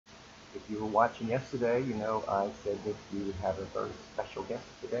if you were watching yesterday, you know I said that we would have a very special guest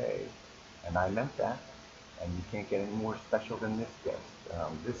today, and I meant that. And you can't get any more special than this guest.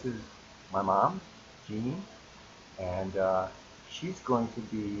 This is my mom, Jean, and she's going to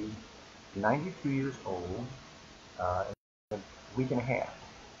be 92 years old in a week and a half.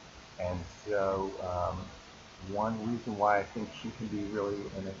 And so, one reason why I think she can be really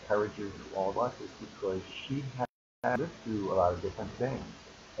an encourager to all of us is because she has lived through a lot of different things.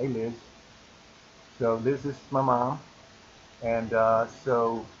 Hey, Liz. So, Liz is my mom. And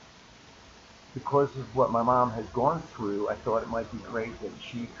so, because of what my mom has gone through, I thought it might be great that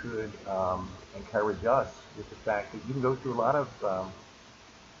she could encourage us with the fact that you can go through a lot of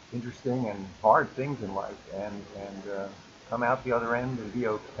interesting and hard things in life and come out the other end and be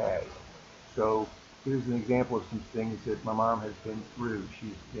okay. So here's an example of some things that my mom has been through.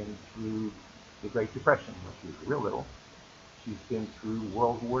 She's been through the Great Depression when she was real little. She's been through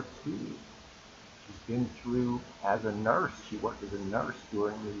World War II. She's been through as a nurse. She worked as a nurse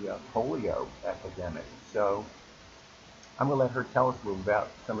during the polio epidemic. So I'm going to let her tell us a little about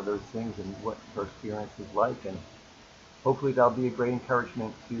some of those things and what her experience is like. And hopefully that'll be a great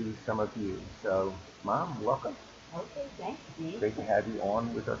encouragement to some of you. So, Mom, welcome. Okay, thanks, Steve. Great to have you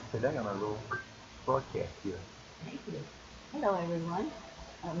on with us today on our little broadcast here. Thank you. Hello, everyone.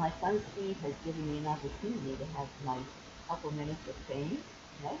 My son Steve has given me an opportunity to have my couple minutes of fame.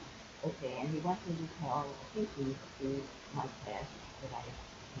 Okay? Okay, and he wants me to tell a few things to my past that I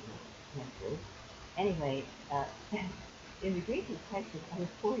went through. Anyway, in the Great Depression, I was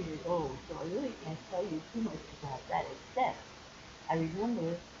 4 years old, so I really can't tell you too much about that, except I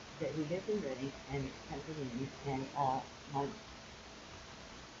remember that we lived in Reading and Pennsylvania, and my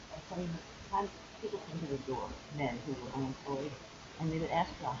sometimes people come to the door, men who were unemployed, and they would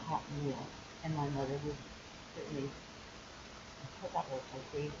ask for a hot meal, and my mother would certainly cook up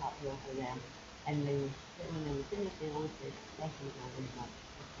a great hot meal for them, and they would, when they would finish, they always say, "Thank you very much.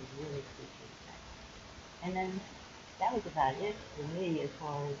 I really appreciate that." And then that was about it for me as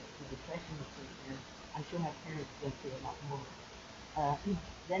far as the depression was concerned. I'm sure my parents went through a lot more. Uh,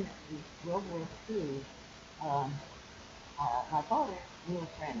 then World War II, um, my father knew a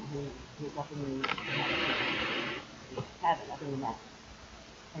friend who was up in the cabin up in the mountains.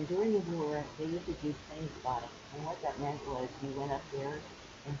 And during the war, they used to do plane spotting. And what that meant was you went up there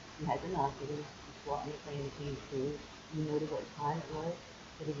and you had binoculars, you saw any plane that came through, you noted what time it was.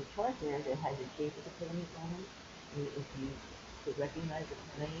 So there was a chart there that had the shape of the plane on it. And if you could recognize the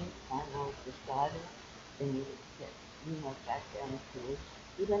plane on the spotter, then you would get back down to it.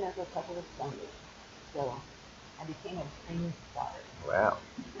 We went up a couple of summers. So I became a plane spotter. Wow.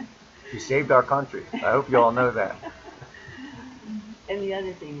 You saved our country. I hope you all know that. And the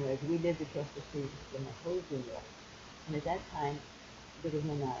other thing was, we lived across the street from a closing yard. And at that time, there was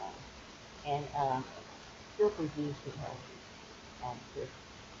no nylon. And silk was used for parachutes. And for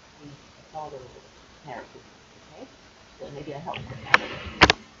we followed the parachutes. Okay? So maybe I helped them.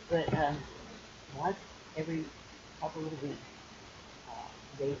 But once every couple of weeks,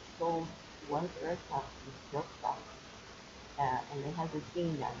 they sold one pair of socks with silk socks. And they had the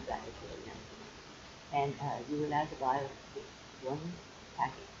seam down the back, it's really nice. And you were allowed to buy one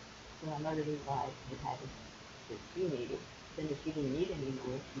packet. So my mother would buy the package that she needed. Then if she didn't need any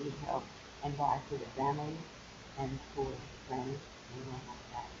more, she would help and buy for the family and for friends and all like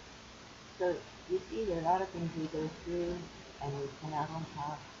that. So you see, there are a lot of things we go through and we come out on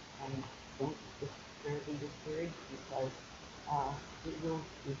top and don't be discouraged because it will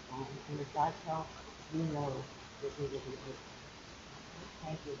be fine. And with God's help, we know that we will be good.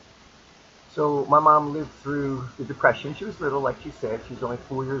 Thank you. So my mom lived through the Depression. She was little, like she said. She was only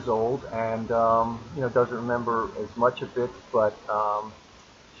 4 years old, and doesn't remember as much of it. But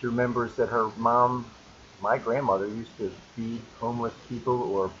she remembers that her mom, my grandmother, used to feed homeless people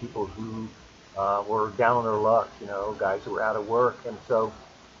or people who were down on their luck. You know, guys who were out of work, and so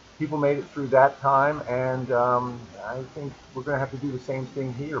people made it through that time. And I think we're going to have to do the same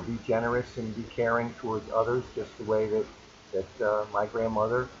thing here: be generous and be caring towards others, just the way that my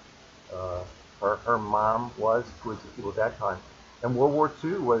grandmother uh, her mom was towards the people at that time. And World War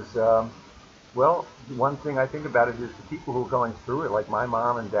II was, well, one thing I think about it is the people who were going through it, like my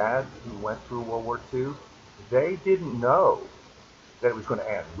mom and dad who went through World War II, they didn't know that it was going to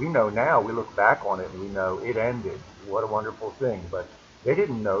end. We know now, we look back on it and we know it ended. What a wonderful thing. But they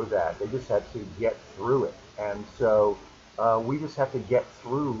didn't know that. They just had to get through it. And so we just have to get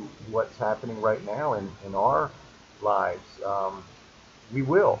through what's happening right now in our lives. We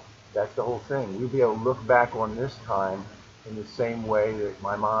will. That's the whole thing. We'll be able to look back on this time in the same way that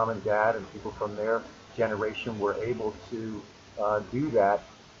my mom and dad and people from their generation were able to do that.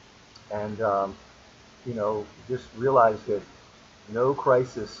 And just realized that no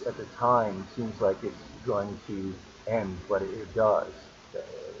crisis at the time seems like it's going to end, but it does. Uh,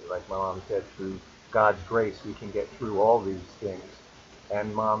 Like my mom said, through God's grace, we can get through all these things.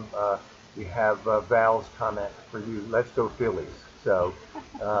 And Mom, we have Val's comment for you. Let's go Phillies. So,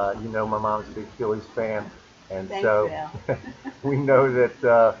 my mom's a big Phillies fan, and Thanks, so Val. we know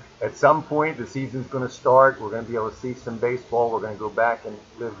that at some point the season's going to start. We're going to be able to see some baseball. We're going to go back and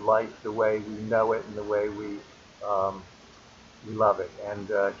live life the way we know it and the way we love it. And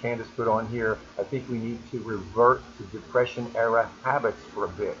Candace put on here, I think we need to revert to Depression era habits for a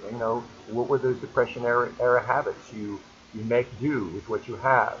bit. What were those Depression era habits? You make do with what you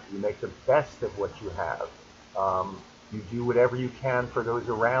have. You make the best of what you have. You do whatever you can for those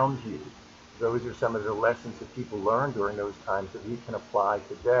around you. Those are some of the lessons that people learned during those times that we can apply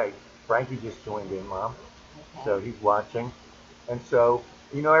today. Frankie just joined in, Mom. Okay. So he's watching. And so,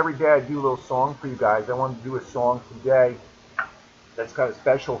 every day I do a little song for you guys. I wanted to do a song today that's kind of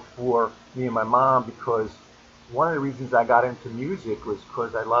special for me and my mom, because one of the reasons I got into music was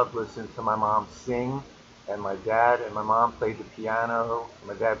because I loved listening to my mom sing, and my dad and my mom played the piano, and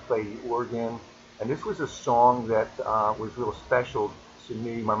my dad played the organ. And this was a song that was real special to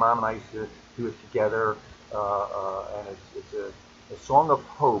me. My mom and I used to do it together, and it's a song of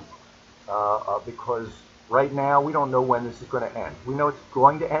hope, because right now we don't know when this is going to end. We know it's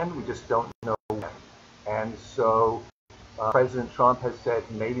going to end, we just don't know when. And so President Trump has said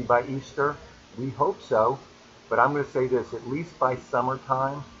maybe by Easter. We hope so. But I'm going to say this, at least by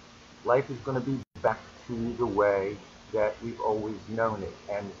summertime, life is going to be back to the way that we've always known it.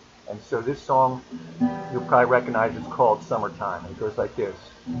 And so this song, you'll probably recognize, it's called Summertime. It goes like this.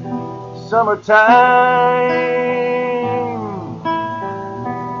 Summertime,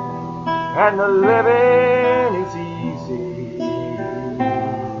 and the living is easy.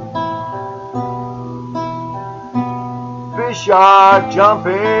 Fish are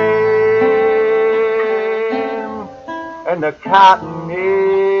jumping, and the cotton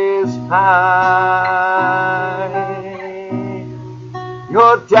is high.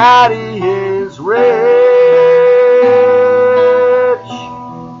 Your daddy is rich,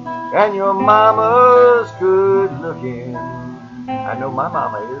 and your mama's good looking. I know my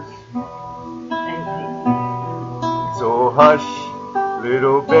mama is. So hush,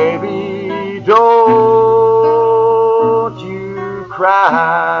 little baby, don't you cry.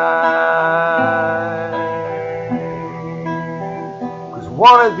 'Cause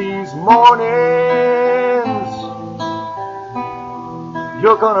one of these mornings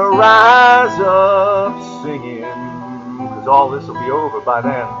you're gonna rise up singing, 'cause all this will be over by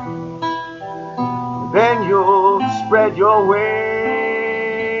then. And then you'll spread your wings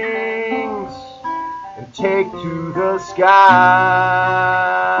and take to the sky.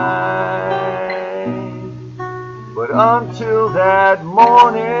 But until that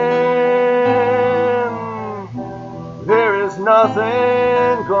morning, there is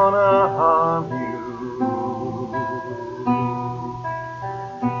nothing gonna harm you.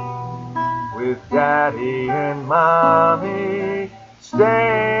 With Daddy and Mommy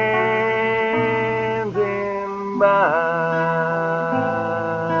standing by.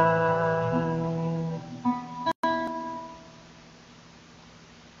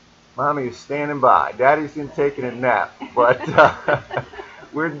 Mommy is standing by. Daddy's been taking a nap, but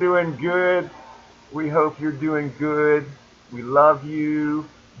we're doing good. We hope you're doing good. We love you.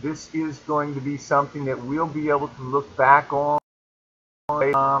 This is going to be something that we'll be able to look back on.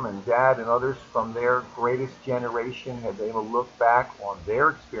 Mom and Dad and others from their greatest generation have been able to look back on their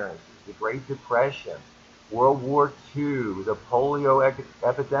experiences. The Great Depression, World War II, the polio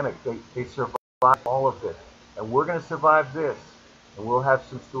epidemic. They survived all of this. And we're going to survive this. And we'll have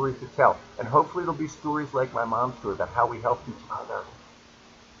some stories to tell. And hopefully it'll be stories like my mom's story about how we helped each other,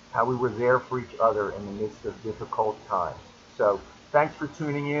 how we were there for each other in the midst of difficult times. So thanks for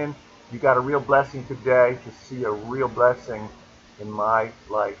tuning in. You got a real blessing today to see a real blessing in my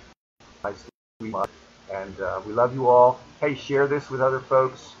life, my sweet mother. And we love you all. Hey, share this with other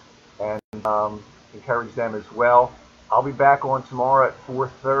folks and encourage them as well. I'll be back on tomorrow at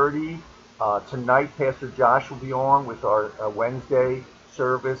 4:30. Tonight, Pastor Josh will be on with our Wednesday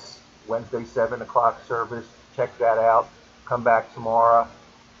service, Wednesday 7 o'clock service. Check that out. Come back tomorrow.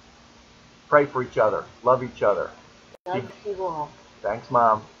 Pray for each other. Love each other. Love you all. Thanks,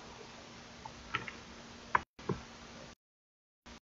 Mom.